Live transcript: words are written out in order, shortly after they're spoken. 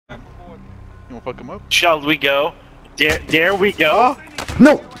You wanna fuck him up? Shall we go? Dare we go? Oh,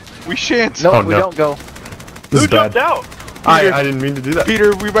 No! we shan't. No, Oh, we no. don't go. This Who is bad. jumped out? I didn't mean to do that.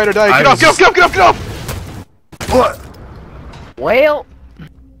 Peter, we might or die. I Get off, was get off, just- get off, get off, get off! What? Well.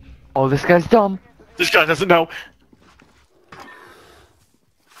 Oh, this guy's dumb. This guy doesn't know.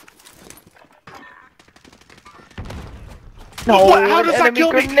 No, What? How does that enemy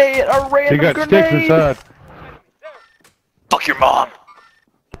kill me? grenade, a random He got grenade. sticks inside. Fuck your mom.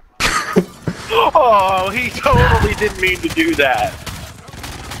 Oh, he totally didn't mean to do that.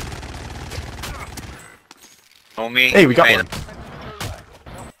 Only. Hey, we got Man.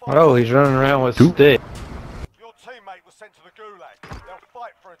 one. Oh, he's running around with Two. sticks. Your teammate was sent to the Gulag. They'll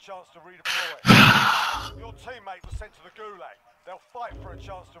fight for a chance to redeploy. Your teammate was sent to the Gulag. They'll fight for a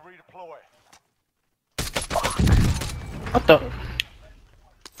chance to redeploy. What the?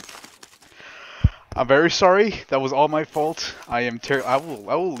 I'm very sorry. That was all my fault. I am I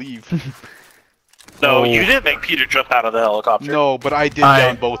will leave. No, you didn't make Peter jump out of the helicopter. No, but I did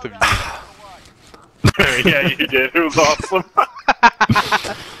down both of you. Yeah, you did. It was awesome.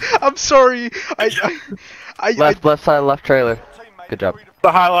 I'm sorry. Left side, left trailer. Good job.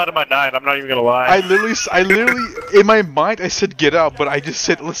 The highlight of my night. I'm not even gonna lie. I literally, in my mind, I said get out, but I just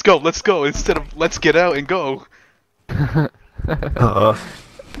said let's go, instead of let's get out and go.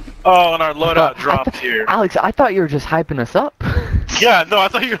 Oh, and our loadout dropped here. Alex, I thought you were just hyping us up. Yeah, no, I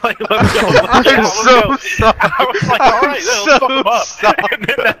thought you were like, let's go. Let's I'm go, so let's go. sorry. I was like, alright, I'm let's fuck him up. so And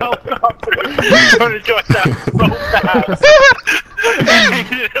then the helicopter started going down so fast.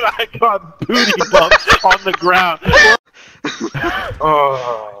 And I got booty bumped on the ground.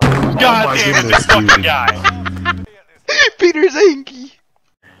 Oh, God my damn it, goodness, this fucking dude. guy. Peter's angry.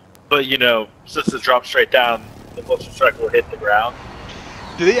 But, you know, since it dropped straight down, the Vulture Strike will hit the ground.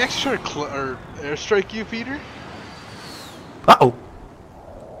 Did they actually try to airstrike you, Peter? Uh-oh.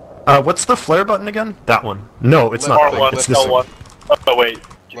 What's the flare button again? That one. No, it's not that one. R1, It's this one. L1. Oh, wait,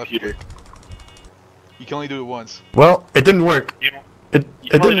 Left computer. You can only do it once. Well, it didn't work. You It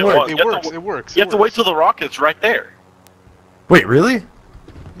You only didn't did work. one. It You have works. to- It works. You have to wait till the rocket's right there. Wait, really?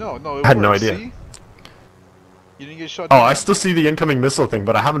 No, it I had no works, idea. see? You didn't get shot Oh, down. I still see the incoming missile thing,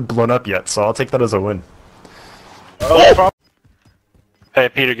 but I haven't blown up yet, so I'll take that as a win. Hey,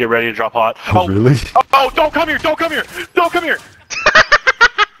 Peter, get ready to drop hot. Oh, really? Oh, don't come here! Don't come here! Don't come here!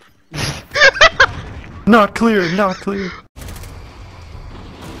 Not clear, not clear.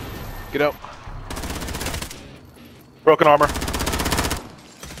 Get out. Broken armor.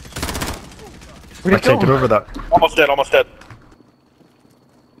 Where'd I he can't go? get over that. Almost dead, almost dead.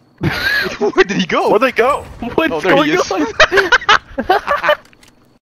 Where did he go? Where'd they go? What's Oh, there he going is. on?